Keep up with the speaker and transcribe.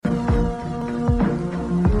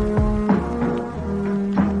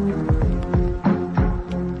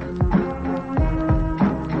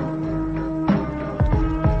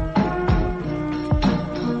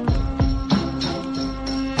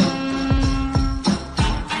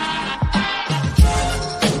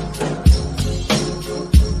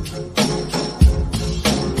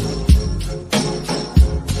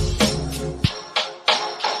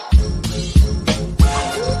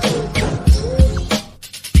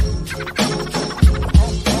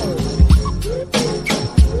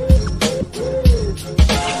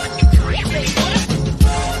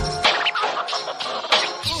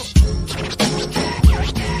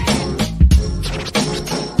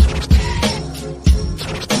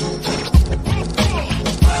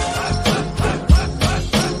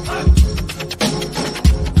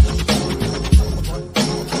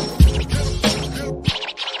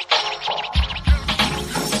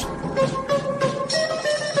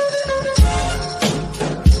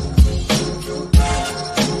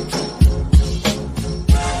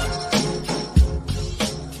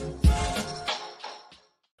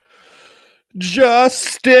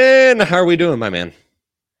Justin, how are we doing, my man?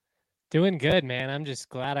 Doing good, man. I'm just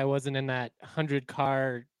glad I wasn't in that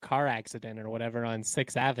 100-car accident or whatever on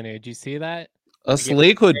 6th Avenue. Did you see that? Us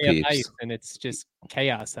Lakewood peeps. And it's just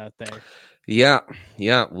chaos out there. Yeah,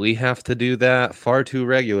 we have to do that far too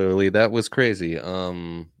regularly. That was crazy.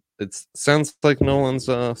 It sounds like no one's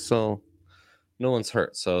hurt.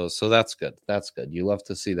 So that's good. That's good. You love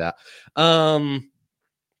to see that.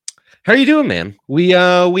 How are you doing, man? We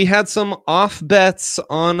had some off bets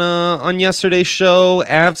on yesterday's show.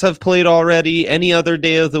 Avs have played already. Any other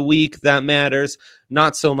day of the week that matters.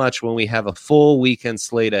 Not so much when we have a full weekend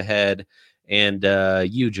slate ahead. And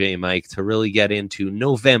UJ Mike to really get into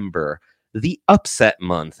November, the upset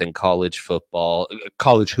month in college football.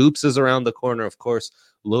 College hoops is around the corner, of course.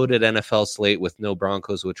 Loaded NFL slate with no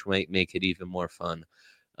Broncos, which might make it even more fun.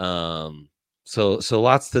 So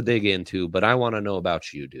lots to dig into, but I want to know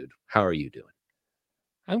about you, dude. How are you doing?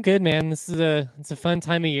 I'm good, man. It's a fun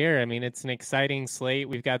time of year. I mean, it's an exciting slate.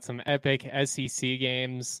 We've got some epic SEC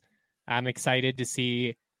games. I'm excited to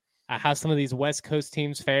see how some of these West Coast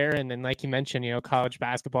teams fare, and then, like you mentioned, college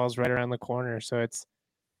basketball is right around the corner, so it's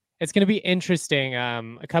going to be interesting.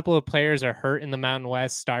 A couple of players are hurt in the Mountain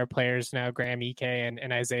West. Star players now, Graham Ike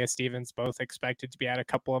and Isaiah Stevens, both expected to be out a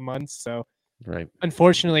couple of months. So, right.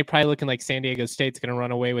 Unfortunately, probably looking like San Diego State's going to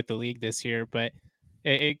run away with the league this year, but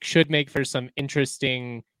it should make for some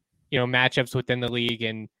interesting, matchups within the league.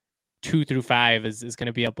 And 2 through 5 is going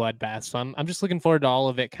to be a bloodbath. So I'm just looking forward to all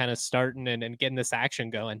of it kind of starting and getting this action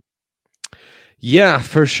going. Yeah,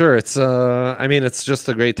 for sure. It's it's just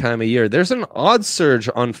a great time of year. There's an odd surge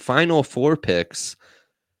on Final Four picks.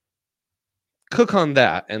 Cook on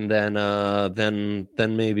that, and then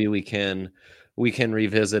maybe we can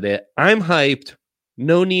revisit it. I'm hyped.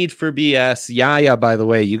 No need for BS. Yaya, by the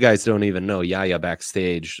way, you guys don't even know. Yaya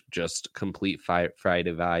backstage, just complete Friday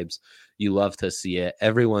vibes. You love to see it.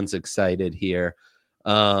 Everyone's excited here.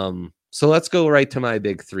 So let's go right to my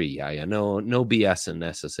big three. Yaya, no BS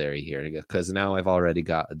necessary here, because now I've already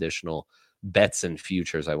got additional bets and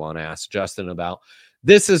futures I want to ask Justin about.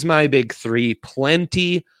 This is my big three.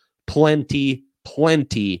 Plenty to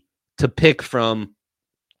pick from.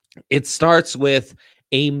 It starts with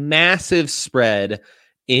a massive spread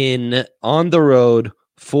on the road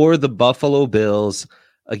for the Buffalo Bills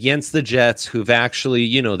against the Jets, who've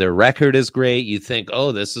actually, their record is great. You think,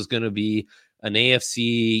 oh, this is going to be an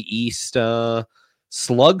AFC East slugfest,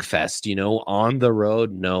 on the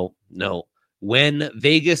road. No. When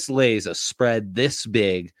Vegas lays a spread this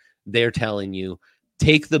big, they're telling you,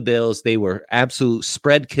 take the Bills. They were absolute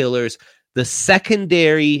spread killers. The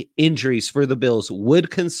secondary injuries for the Bills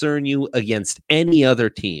would concern you against any other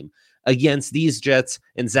team. Against these Jets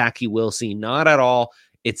and Zachy Wilson, not at all.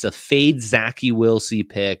 It's a fade Zachy Wilson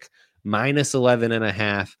pick,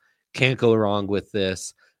 -11.5. Can't go wrong with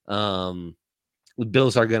this. The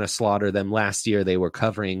Bills are going to slaughter them. Last year, they were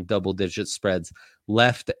covering double-digit spreads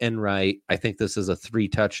left and right. I think this is a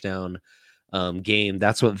 3-touchdown game.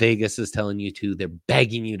 That's what Vegas is telling you to. They're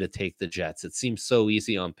begging you to take the Jets. It seems so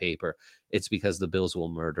easy on paper. It's because the Bills will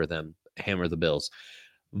murder them, hammer the Bills.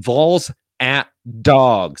 Vols at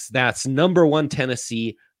Dogs. That's number 1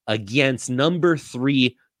 Tennessee against number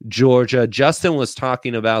 3 Georgia. Justin was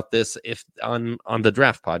talking about this on the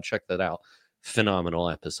draft pod. Check that out. Phenomenal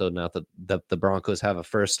episode. Now that the Broncos have a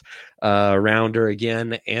first rounder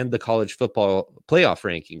again, and the college football playoff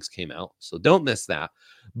rankings came out, so don't miss that.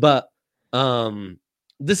 But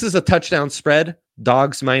this is a touchdown spread.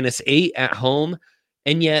 Dogs -8 at home,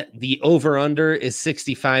 and yet the over-under is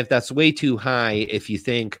 65. That's way too high if you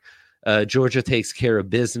think Georgia takes care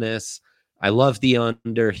of business. I love the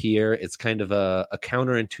under here. It's kind of a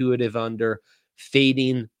counterintuitive under,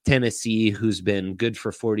 fading Tennessee, who's been good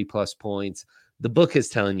for 40-plus points. The book is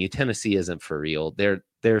telling you Tennessee isn't for real.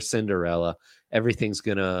 They're Cinderella. Everything's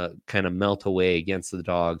going to kind of melt away against the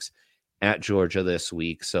Dogs at Georgia this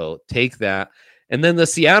week. So take that. And then the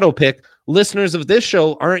Seattle pick, listeners of this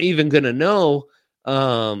show aren't even going to know,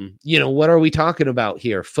 what are we talking about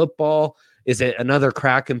here? Football. Is it another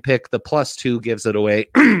Kraken pick? The +2 gives it away.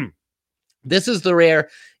 This is the rare.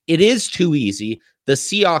 It is too easy. The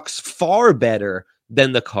Seahawks far better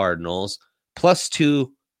than the Cardinals. +2,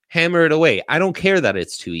 hammer it away. I don't care that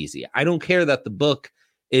it's too easy. I don't care that the book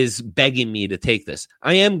is begging me to take this.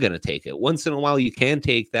 I am going to take it. Once in a while, you can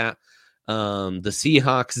take that. The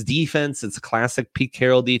Seahawks defense, it's a classic Pete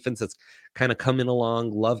Carroll defense. It's kind of coming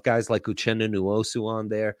along. Love guys like Uchenna Nwosu on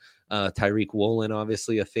there. Tyreek Woolen,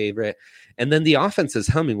 obviously a favorite. And then the offense is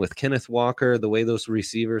humming with Kenneth Walker, the way those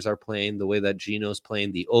receivers are playing, the way that Geno's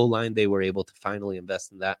playing, the O-line, they were able to finally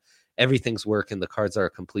invest in that. Everything's working. The Cards are a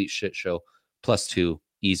complete shit show. +2,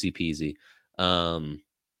 easy peasy.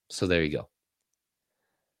 So there you go.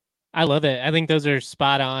 I love it. I think those are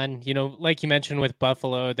spot on. You know, like you mentioned with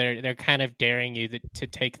Buffalo, they're kind of daring you to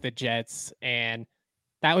take the Jets, and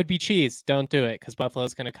that would be cheese. Don't do it because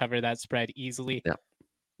Buffalo's going to cover that spread easily. Yeah.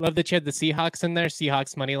 Love that you had the Seahawks in there.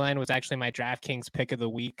 Seahawks money line was actually my DraftKings pick of the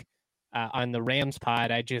week on the Rams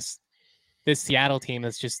pod. This Seattle team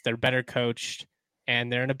is just, they're better coached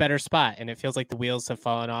and they're in a better spot, and it feels like the wheels have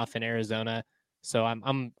fallen off in Arizona. So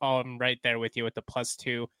I'm right there with you with the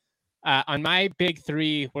 +2. On my big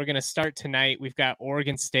three, we're going to start tonight. We've got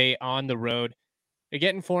Oregon State on the road. They're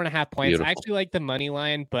getting 4.5 points. Beautiful. I actually like the money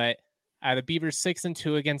line, but the Beavers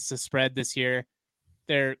 6-2 against the spread this year.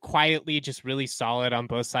 They're quietly just really solid on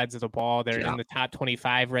both sides of the ball. They're in the top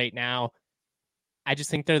 25 right now. I just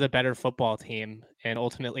think they're the better football team. And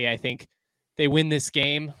ultimately, I think they win this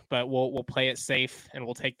game, but we'll play it safe and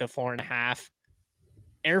we'll take the 4.5.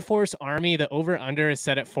 Air Force Army, the over-under is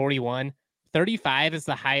set at 41. 35 is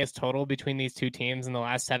the highest total between these two teams in the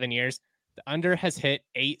last 7 years. The under has hit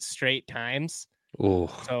 8 straight times. Oh,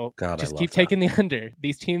 so God, just keep taking the under.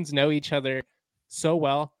 These teams know each other so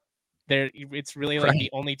well. It's really like the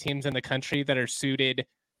only teams in the country that are suited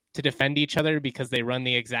to defend each other because they run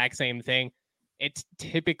the exact same thing. It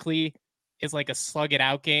typically is like a slug it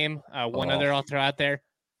out game. Other I'll throw out there.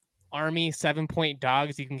 Army 7-point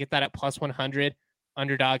dogs. You can get that at +100.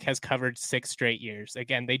 Underdog has covered 6 straight years.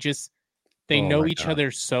 Again, they know each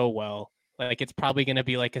other so well. Like it's probably going to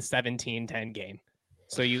be like a 17-10 game.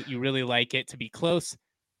 So you really like it to be close.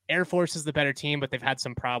 Air Force is the better team, but they've had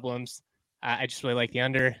some problems. I just really like the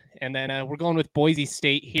under. And then we're going with Boise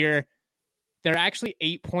State here. They're actually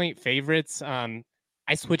 8-point favorites.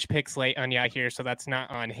 I switched picks late on Yah here, so that's not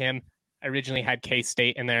on him. I originally had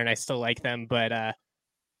K-State in there, and I still like them. But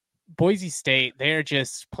Boise State, they're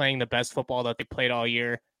just playing the best football that they played all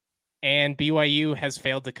year. And BYU has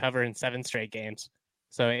failed to cover in 7 straight games.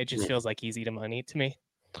 So it just feels like easy to money to me.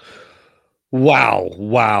 Wow.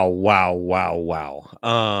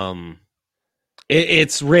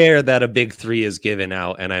 It's rare that a big three is given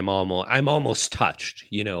out, and I'm almost touched.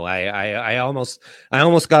 You know, I almost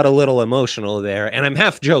got a little emotional there, and I'm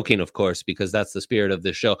half joking, of course, because that's the spirit of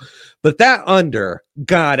this show. But that under,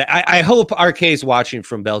 God, I hope RK's watching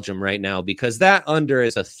from Belgium right now, because that under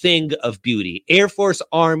is a thing of beauty. Air Force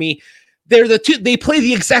Army, they're the two. They play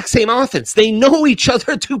the exact same offense. They know each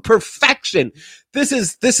other to perfection. This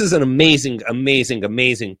is an amazing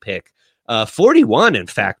pick. 41, in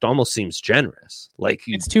fact, almost seems generous. Like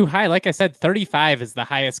it's too high. Like I said, 35 is the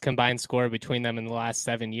highest combined score between them in the last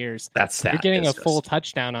 7 years. You're getting a full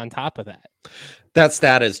touchdown on top of that.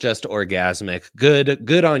 That is just orgasmic.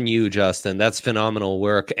 Good on you, Justin. That's phenomenal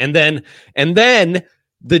work. And then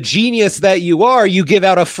the genius that you are, you give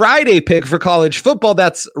out a Friday pick for college football.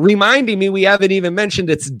 That's reminding me, we haven't even mentioned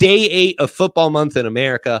it's day 8 of football month in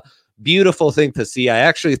America. Beautiful thing to see. I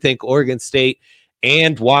actually think Oregon State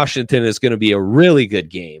and Washington is going to be a really good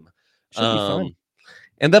game. Should be fun.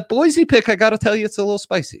 And that Boise pick, I got to tell you, it's a little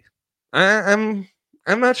spicy. I'm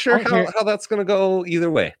not sure how that's going to go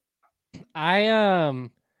either way. I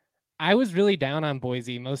was really down on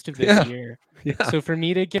Boise most of this year. Yeah. So for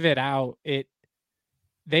me to give it out,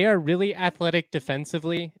 they are really athletic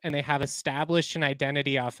defensively, and they have established an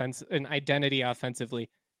identity offensively.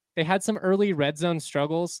 They had some early red zone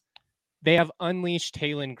struggles. They have unleashed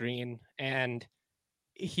Taylon Green, and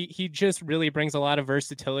he just really brings a lot of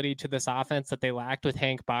versatility to this offense that they lacked with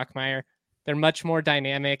Hank Bachmeier. They're much more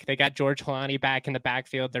dynamic. They got George Holani back in the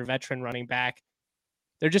backfield, their veteran running back.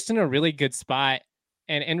 They're just in a really good spot.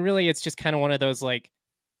 And really, it's just kind of one of those, like,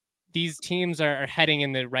 these teams are heading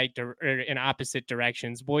in the in opposite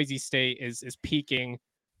directions. Boise State is peaking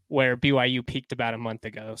where BYU peaked about a month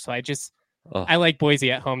ago. So I like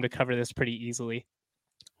Boise at home to cover this pretty easily.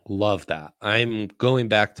 Love that. I'm going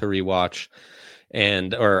back to rewatch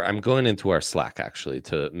or I'm going into our Slack actually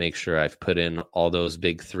to make sure I've put in all those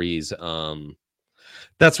big threes.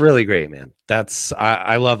 That's really great, man.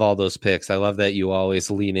 I love all those picks. I love that you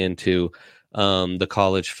always lean into the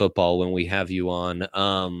college football when we have you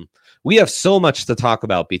on. We have so much to talk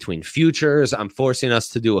about between futures. I'm forcing us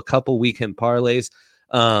to do a couple weekend parlays.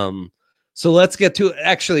 So let's get to it.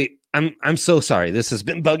 Actually, I'm so sorry. This has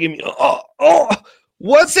been bugging me.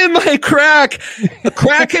 What's in my crack? The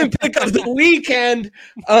Kraken pick of the weekend.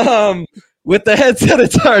 With the headset,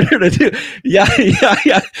 it's harder to do. Yeah.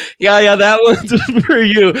 That one's for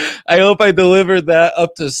you. I hope I delivered that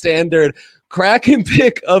up to standard. Kraken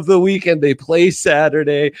pick of the weekend. They play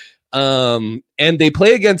Saturday. And they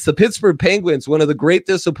play against the Pittsburgh Penguins, one of the great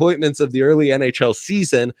disappointments of the early NHL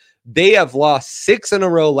season. They have lost 6 in a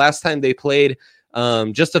row. Last time they played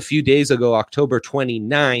just a few days ago, October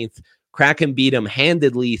 29th. Kraken beat them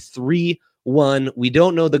handedly 3-1. We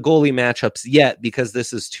don't know the goalie matchups yet because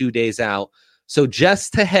this is 2 days out. So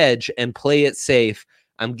just to hedge and play it safe,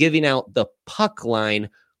 I'm giving out the puck line.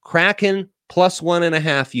 Kraken plus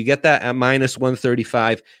 1.5. You get that at minus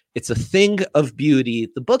 135. It's a thing of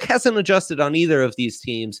beauty. The book hasn't adjusted on either of these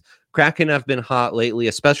teams. Kraken have been hot lately,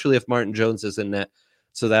 especially if Martin Jones is in net.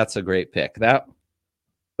 So that's a great pick. That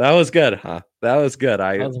was good, huh? That was good.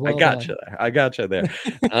 I got you there. I got you there.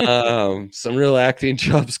 Some real acting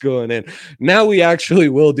chops going in. Now we actually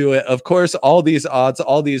will do it. Of course, all these odds,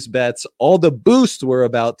 all these bets, all the boost we're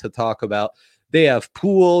about to talk about. They have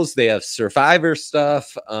pools. They have Survivor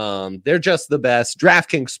stuff. They're just the best.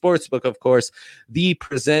 DraftKings Sportsbook, of course, the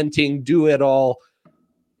presenting do-it-all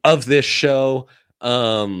of this show.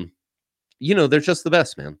 They're just the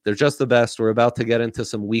best, man. They're just the best. We're about to get into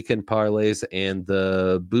some weekend parlays and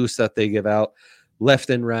the boost that they give out left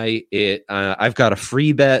and right. I've got a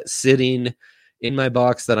free bet sitting in my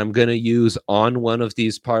box that I'm going to use on one of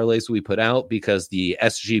these parlays we put out because the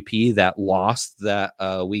SGP that lost that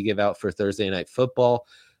we give out for Thursday Night Football,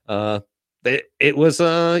 it was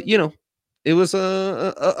a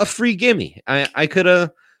free gimme. I could have.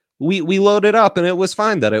 We loaded up and it was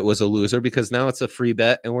fine that it was a loser because now it's a free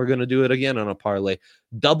bet and we're going to do it again on a parlay.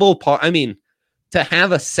 To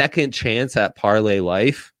have a second chance at parlay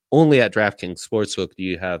life, only at DraftKings Sportsbook do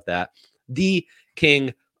you have that. The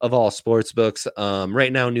king of all sportsbooks.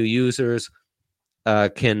 Right now, new users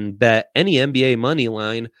can bet any NBA money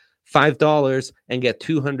line $5 and get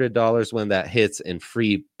 $200 when that hits in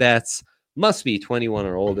free bets. Must be 21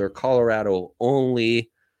 or older. Colorado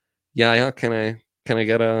only. Yeah. Can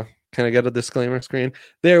I get a disclaimer screen?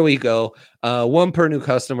 There we go. One per new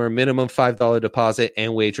customer, minimum $5 deposit,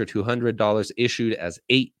 and wager $200 issued as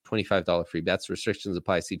 8 $25 free bets. Restrictions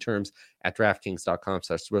apply. See terms at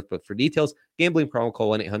DraftKings.com/sportsbook for details. Gambling problem, call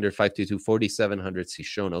 1-800-522-4700. See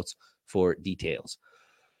show notes for details.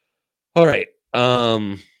 All right.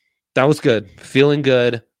 That was good. Feeling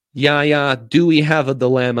good. Yeah. Do we have a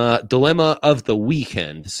dilemma? Dilemma of the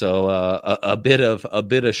weekend. So a bit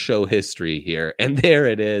of show history here, and there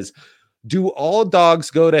it is. Do all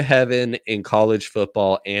dogs go to heaven in college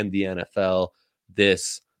football and the NFL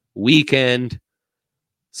this weekend?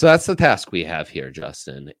 So that's the task we have here,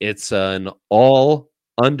 Justin. It's an all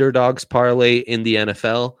underdogs parlay in the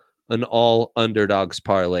NFL, an all underdogs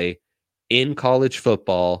parlay in college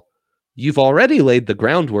football. You've already laid the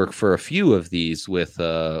groundwork for a few of these with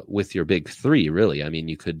your big three, really. I mean,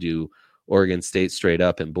 you could do Oregon State straight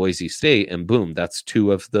up and Boise State, and boom, that's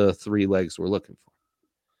 2 of the 3 legs we're looking for.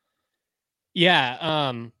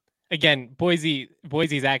 Yeah. Again,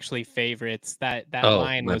 Boise's actually favorites. That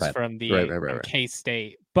line was bad. From the right.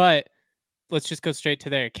 K-State. But let's just go straight to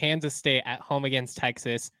there. Kansas State at home against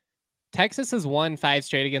Texas. Texas has won 5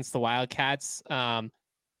 straight against the Wildcats.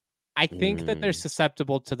 I think that they're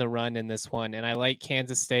susceptible to the run in this one, and I like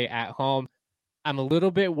Kansas State at home. I'm a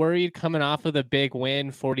little bit worried coming off of the big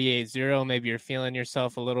win, 48-0. Maybe you're feeling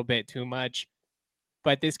yourself a little bit too much.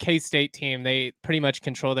 But this K-State team, they pretty much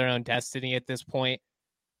control their own destiny at this point.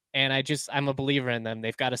 And I'm a believer in them.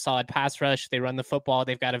 They've got a solid pass rush. They run the football.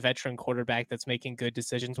 They've got a veteran quarterback that's making good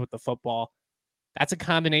decisions with the football. That's a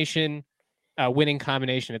combination, a winning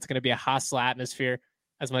combination. It's going to be a hostile atmosphere.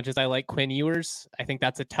 As much as I like Quinn Ewers, I think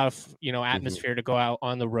that's a tough, atmosphere to go out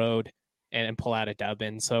on the road and pull out a dub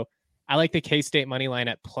in. So I like the K-State money line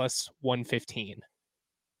at plus 115.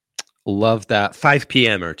 Love that. 5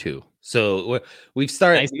 p.m. or 2. So we've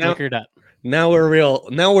started. Nice liquored up. Now we're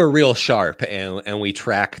real sharp and we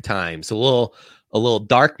track time. So a little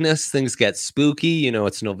darkness, things get spooky.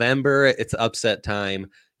 It's November, it's upset time.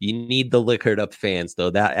 You need the liquored up fans,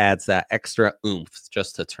 though. That adds that extra oomph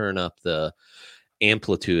just to turn up the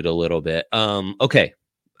amplitude a little bit. Okay.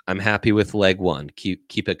 I'm happy with leg 1.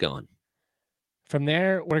 Keep it going. From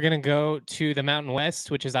there, we're going to go to the Mountain West,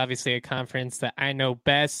 which is obviously a conference that I know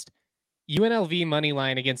best. UNLV money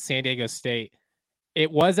line against San Diego State. It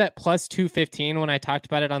was at plus 215 when I talked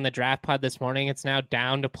about it on the draft pod this morning. It's now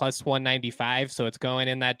down to plus 195, so it's going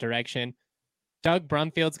in that direction. Doug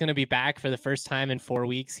Brumfield's going to be back for the first time in 4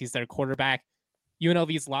 weeks. He's their quarterback.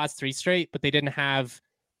 UNLV's lost 3 straight, but they didn't have,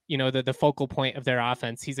 the focal point of their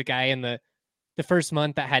offense. He's a guy in the first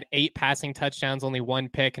month that had 8 passing touchdowns, only 1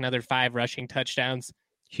 pick, another 5 rushing touchdowns.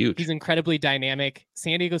 Huge. He's incredibly dynamic.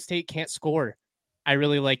 San Diego State can't score. I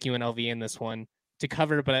really like UNLV in this one to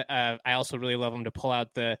cover, but I also really love them to pull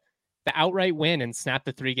out the outright win and snap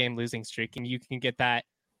the 3-game losing streak, and you can get that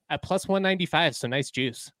at plus 195. So nice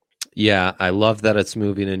juice. Yeah, I love that it's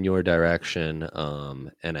moving in your direction.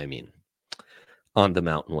 And I mean, on the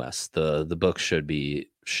Mountain West, the book should be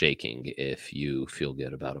shaking if you feel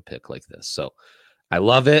good about a pick like this. So I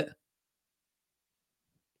love it.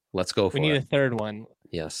 Let's go for it. We need a third one.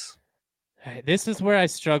 Yes. This is where I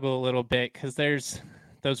struggle a little bit because there's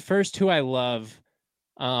those first 2 I love.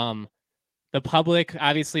 The public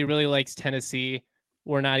obviously really likes Tennessee.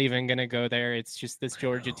 We're not even going to go there. It's just this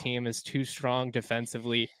Georgia team is too strong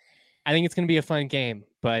defensively. I think it's going to be a fun game,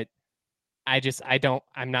 but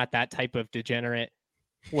I'm not that type of degenerate.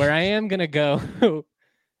 Where I am going to go,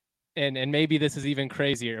 and maybe this is even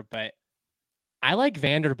crazier, but I like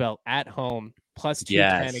Vanderbilt at home plus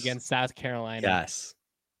 210 against South Carolina. Yes.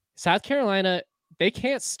 South Carolina, they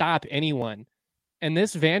can't stop anyone. And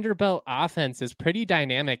this Vanderbilt offense is pretty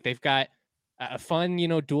dynamic. They've got a fun,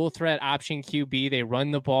 dual threat option QB. They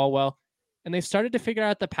run the ball well, and they started to figure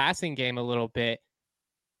out the passing game a little bit.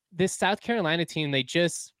 This South Carolina team, they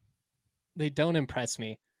don't impress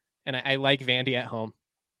me. And I like Vandy at home.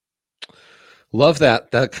 Love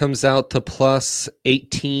that. That comes out to plus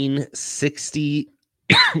 1860.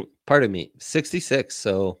 Pardon me, 66.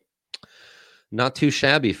 So not too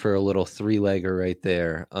shabby for a little 3-legger right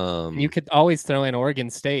there. You could always throw in Oregon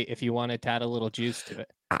State if you wanted to add a little juice to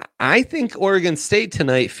it. I think Oregon State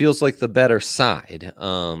tonight feels like the better side.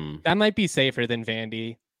 That might be safer than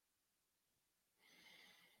Vandy.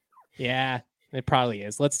 Yeah, it probably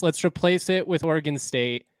is. Let's replace it with Oregon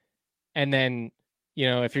State, and then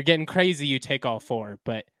if you're getting crazy, you take all 4.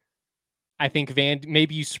 But I think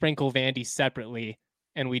maybe you sprinkle Vandy separately,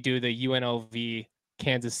 and we do the UNLV,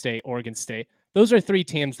 Kansas State, Oregon State. Those are 3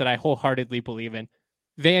 teams that I wholeheartedly believe in.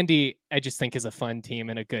 Vandy, I just think is a fun team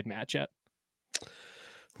and a good matchup.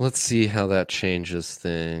 Let's see how that changes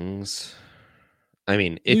things. I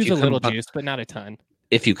mean, if use you a little juice, but not a ton.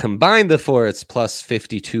 If you combine the 4, it's plus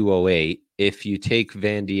 5208. If you take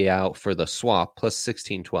Vandy out for the swap, plus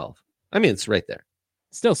 1612. I mean, it's right there.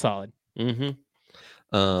 Still solid. Mm-hmm.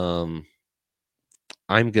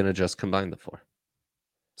 I'm gonna just combine the 4.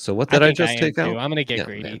 So what did I just take out? I'm gonna get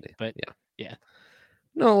greedy, Vandy. But yeah.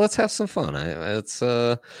 No, let's have some fun. It's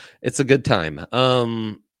a good time.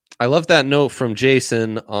 I love that note from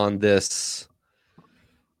Jason on this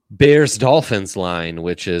Bears Dolphins line,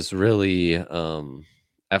 which is really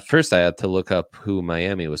at first I had to look up who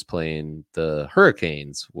Miami was playing. The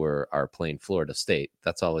Hurricanes are playing Florida State.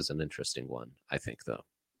 That's always an interesting one, I think, though.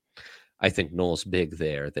 I think Noel's big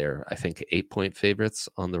there. They're, I think, 8-point favorites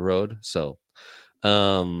on the road. So,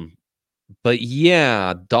 but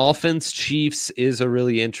yeah, Dolphins Chiefs is a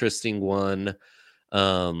really interesting one.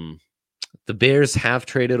 The Bears have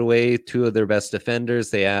traded away 2 of their best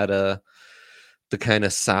defenders. They add the kind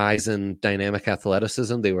of size and dynamic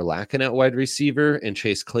athleticism they were lacking at wide receiver and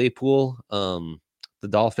Chase Claypool. The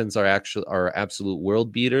Dolphins are absolute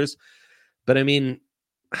world beaters. But I mean,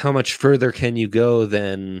 how much further can you go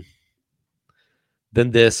than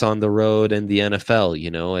this on the road in the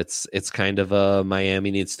NFL? It's kind of a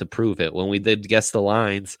Miami needs to prove it. When we did guess the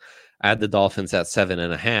lines, I had the Dolphins at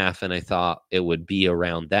 7.5, and I thought it would be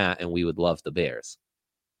around that, and we would love the Bears.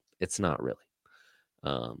 It's not really.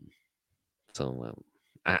 I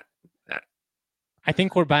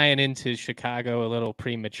think we're buying into Chicago a little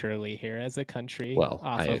prematurely here as a country.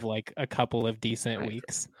 Of like a couple of decent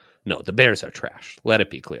weeks. No, the Bears are trash. Let it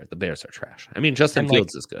be clear. The Bears are trash. I mean, Justin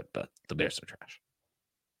Fields is good, but the Bears are trash.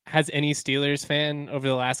 Has any Steelers fan over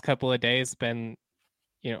the last couple of days been,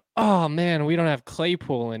 oh man, we don't have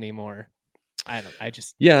Claypool anymore?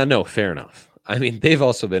 Yeah, no, fair enough. I mean, they've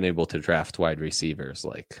also been able to draft wide receivers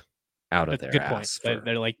like out of their ass.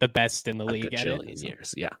 They're like the best in the league at it.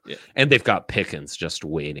 Years. Yeah. And they've got Pickens just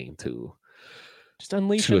waiting to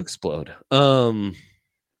unleash to explode.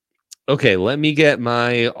 Okay, let me get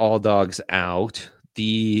my all dogs out.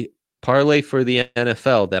 The parlay for the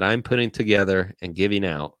NFL that I'm putting together and giving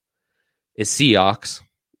out is Seahawks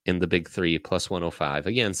in the big 3 plus 105.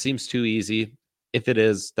 Again, seems too easy. If it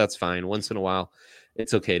is, that's fine. Once in a while,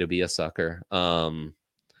 it's okay to be a sucker.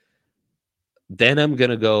 Then I'm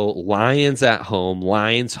going to go Lions at home.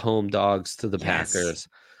 Lions home dogs to the Yes. Packers.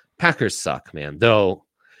 Packers suck, man. Though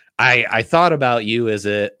I thought about you. Is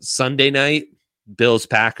it Sunday night, Bills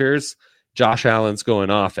Packers? Josh Allen's going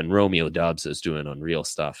off and Romeo Doubs is doing unreal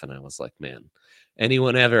stuff. And I was like, man,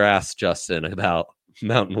 anyone ever asked Justin about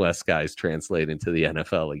Mountain West guys translating to the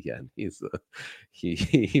NFL again?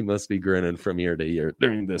 He must be grinning from year to year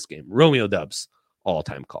during this game. Romeo Doubs,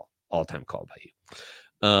 all-time call by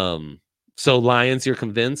you. So Lions, you're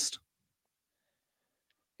convinced?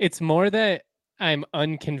 It's more that I'm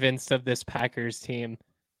unconvinced of this Packers team.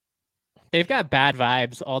 They've got bad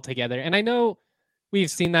vibes altogether. And I know we've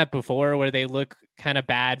seen that before where they look kind of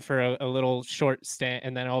bad for a little short stint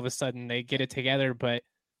and then all of a sudden they get it together. But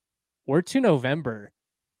we're to November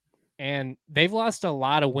and they've lost a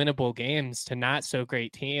lot of winnable games to not so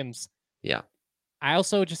great teams. Yeah. I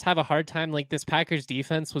also just have a hard time. Like, this Packers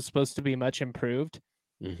defense was supposed to be much improved.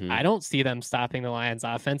 Mm-hmm. I don't see them stopping the Lions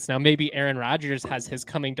offense. Now, maybe Aaron Rodgers has his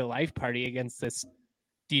coming to life party against this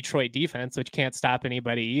Detroit defense, which can't stop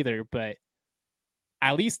anybody either, but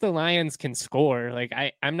at least the Lions can score. Like,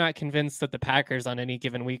 I'm not convinced that the Packers on any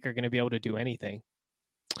given week are going to be able to do anything.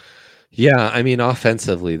 Yeah, I mean,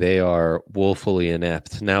 offensively, they are woefully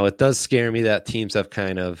inept. Now, it does scare me that teams have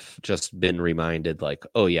kind of just been reminded, like,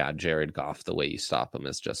 oh, yeah, Jared Goff, the way you stop him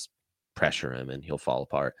is just pressure him and he'll fall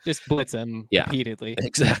apart. Just blitz him repeatedly.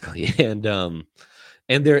 Exactly.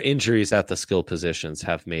 And their injuries at the skill positions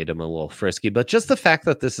have made him a little frisky. But just the fact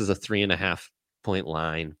that this is a 3.5 point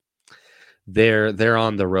line, they're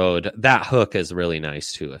on the road. That hook is really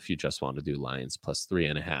nice, too, if you just want to do Lions plus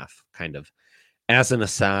 3.5, kind of. As an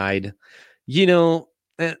aside,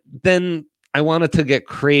 then I wanted to get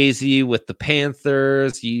crazy with the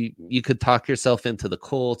Panthers. You could talk yourself into the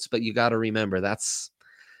Colts, but you got to remember that's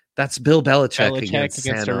Bill Belichick against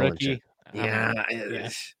a rookie.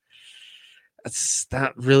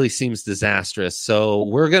 That really seems disastrous. So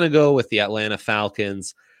we're gonna go with the Atlanta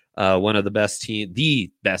Falcons, one of the best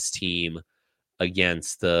team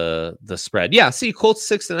against the spread. Yeah, see, Colts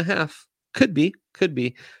 6.5 could be.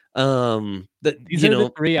 These are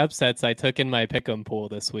the 3 upsets I took in my pick'em pool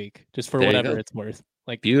this week, just for whatever it's worth.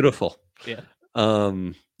 Like, beautiful. Yeah.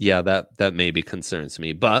 Yeah, that maybe concerns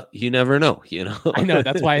me, but you never know. I know,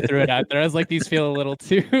 that's why I threw it out there. I was like, these feel a little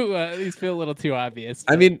too obvious.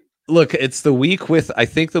 But... I mean, look, it's the week with I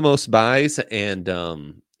think the most buys and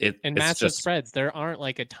massive spreads. There aren't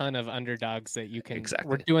like a ton of underdogs that you can. Exactly.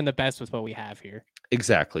 We're doing the best with what we have here.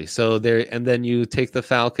 Exactly. So and then you take the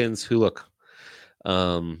Falcons, who look.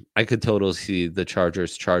 I could totally see the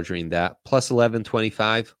Chargers charging that plus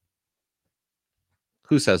 11.25.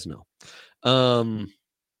 Who says no?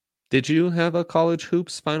 Did you have a college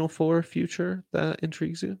hoops Final Four future that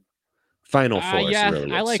intrigues you? Final Four. Yeah,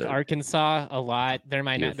 really I like absurd. Arkansas a lot. They're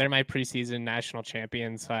my preseason national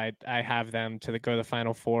champions. So I have them to go to the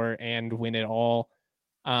Final Four and win it all.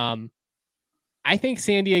 I think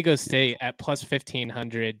San Diego State at plus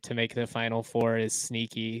 1,500 to make the Final Four is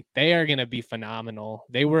sneaky. They are going to be phenomenal.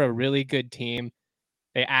 They were a really good team.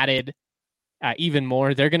 They added even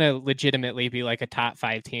more. They're going to legitimately be like a top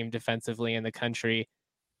 5 team defensively in the country.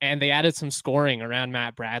 And they added some scoring around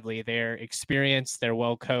Matt Bradley. They're experienced. They're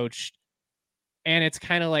well coached. And it's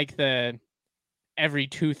kind of like every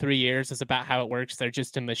 2-3 years is about how it works. They're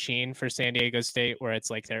just a machine for San Diego State, where it's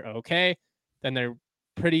like they're okay, then they're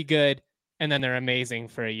pretty good, and then they're amazing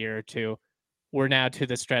for a year or two. We're now to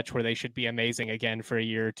the stretch where they should be amazing again for a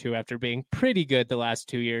year or two after being pretty good the last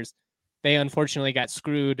 2 years. They unfortunately got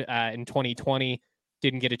screwed in 2020.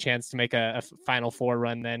 Didn't get a chance to make a Final Four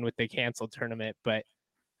run then with the canceled tournament. But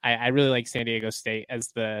I really like San Diego State as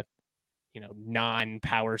the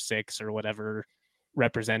non-Power 6 or whatever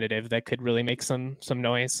representative that could really make some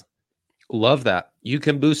noise. Love that. You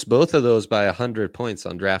can boost both of those by 100 points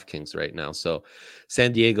on DraftKings right now. So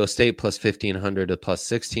San Diego State plus 1,500 to plus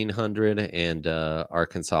 1,600 and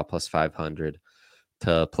Arkansas plus 500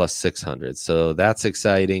 to plus 600. So that's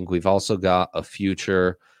exciting. We've also got a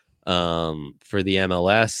future for the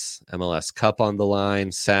MLS Cup on the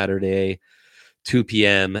line Saturday, 2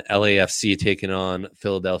 p.m. LAFC taking on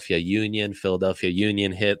Philadelphia Union. Philadelphia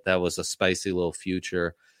Union hit. That was a spicy little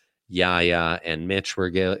future. Yaya and Mitch were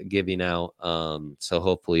giving out. So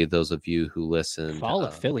hopefully those of you who listen follow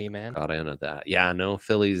Philly, man, got into that. Yeah, no,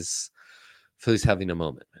 Philly's having a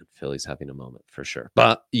moment, man. Philly's having a moment for sure.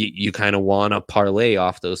 But you kind of want to parlay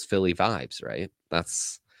off those Philly vibes, right?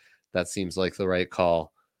 That seems like the right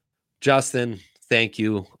call. Justin, thank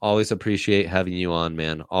you. Always appreciate having you on,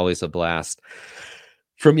 man. Always a blast.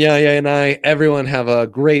 From Yaya and I, everyone have a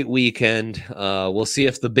great weekend. We'll see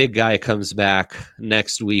if the big guy comes back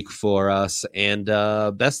next week for us. And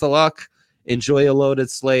best of luck Enjoy a loaded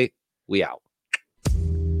slate. We out.